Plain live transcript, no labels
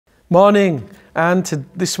Morning. And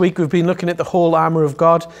this week we've been looking at the whole armour of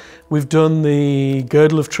God. We've done the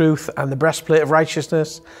girdle of truth and the breastplate of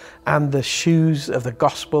righteousness and the shoes of the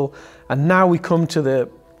gospel. And now we come to the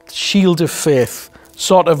shield of faith,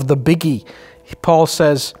 sort of the biggie. Paul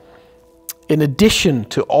says, in addition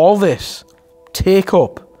to all this, take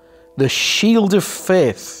up the shield of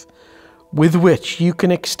faith with which you can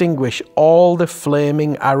extinguish all the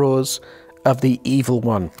flaming arrows of the evil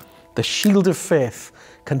one. The shield of faith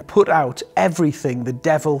can put out everything the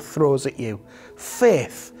devil throws at you.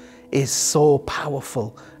 Faith is so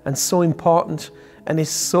powerful and so important and is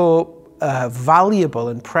so valuable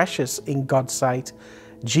and precious in God's sight.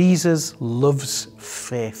 Jesus loves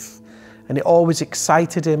faith, and it always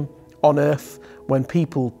excited him on earth when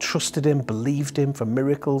people trusted him, believed him for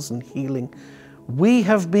miracles and healing. We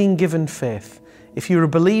have been given faith. If you're a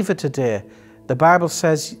believer today, the Bible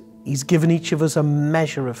says he's given each of us a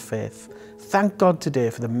measure of faith. Thank God today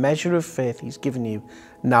for the measure of faith he's given you.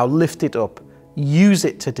 Now lift it up. Use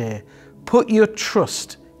it today. Put your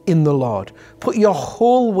trust in the Lord. Put your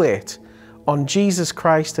whole weight on Jesus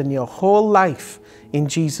Christ and your whole life in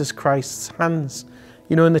Jesus Christ's hands.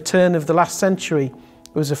 You know, in the turn of the last century,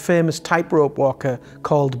 there was a famous tightrope walker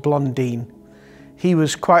called Blondine. He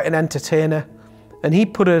was quite an entertainer, and he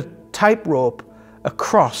put a tightrope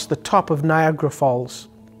across the top of Niagara Falls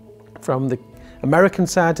from the American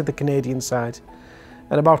side to the Canadian side.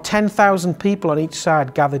 And about 10,000 people on each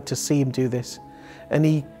side gathered to see him do this. And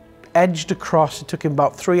he edged across. It took him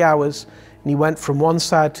about 3 hours, and he went from one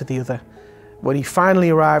side to the other. When he finally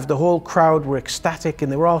arrived, the whole crowd were ecstatic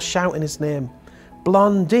and they were all shouting his name.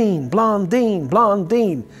 Blondine, Blondine,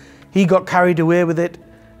 Blondine. He got carried away with it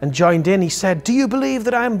and joined in. He said, "Do you believe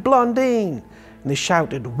that I'm Blondine?" And they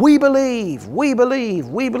shouted, "We believe, we believe,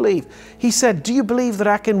 we believe." He said, "Do you believe that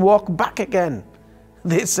I can walk back again?"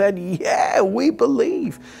 They said, "Yeah, we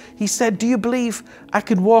believe." He said, "Do you believe I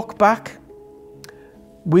can walk back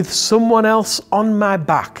with someone else on my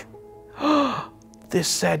back?" They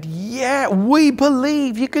said, "Yeah, we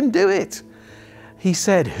believe you can do it." He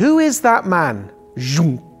said, "Who is that man?"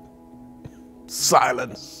 Zoom.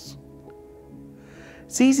 Silence.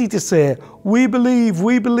 It's easy to say, we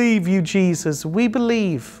believe you, Jesus, we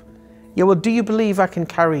believe. Yeah, well, do you believe I can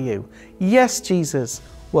carry you? Yes, Jesus.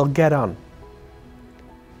 Well, get on.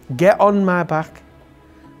 Get on my back.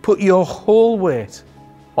 Put your whole weight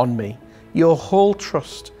on me, your whole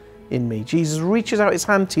trust in me. Jesus reaches out his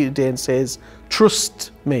hand to you today and says,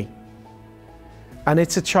 trust me. And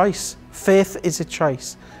it's a choice. Faith is a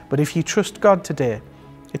choice. But if you trust God today,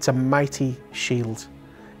 it's a mighty shield.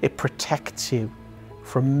 It protects you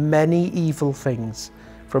from many evil things,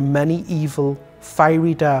 from many evil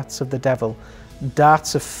fiery darts of the devil,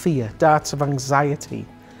 darts of fear, darts of anxiety,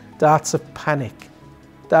 darts of panic,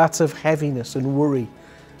 darts of heaviness and worry.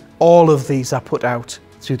 All of these are put out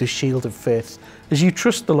through the shield of faith. As you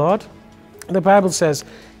trust the Lord, the Bible says,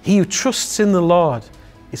 he who trusts in the Lord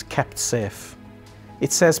is kept safe.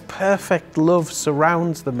 It says perfect love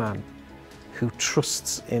surrounds the man who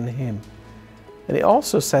trusts in him. And it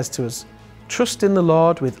also says to us, trust in the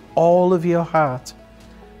Lord with all of your heart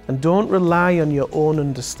and don't rely on your own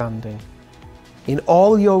understanding. In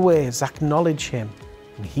all your ways acknowledge him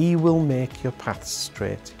and he will make your paths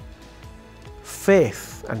straight.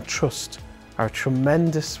 Faith and trust are a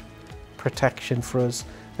tremendous protection for us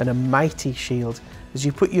and a mighty shield. As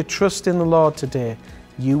you put your trust in the Lord today,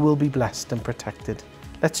 you will be blessed and protected.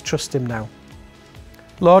 Let's trust him now.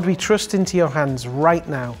 Lord, we trust into your hands right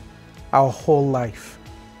now our whole life.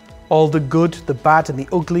 All the good, the bad, and the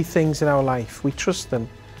ugly things in our life, we trust them.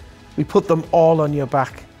 We put them all on your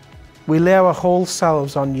back. We lay our whole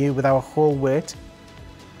selves on you with our whole weight.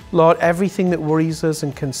 Lord, everything that worries us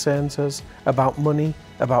and concerns us about money,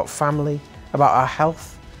 about family, about our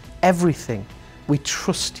health, everything, we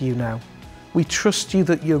trust you now. We trust you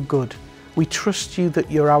that you're good. We trust you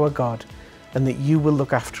that you're our God and that you will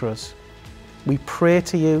look after us. We pray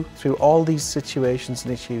to you through all these situations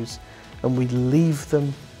and issues, and we leave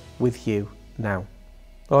them with you now.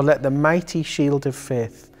 Lord, let the mighty shield of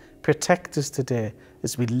faith protect us today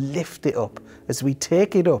as we lift it up, as we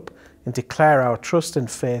take it up and declare our trust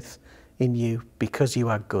and faith in you because you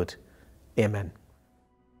are good. Amen.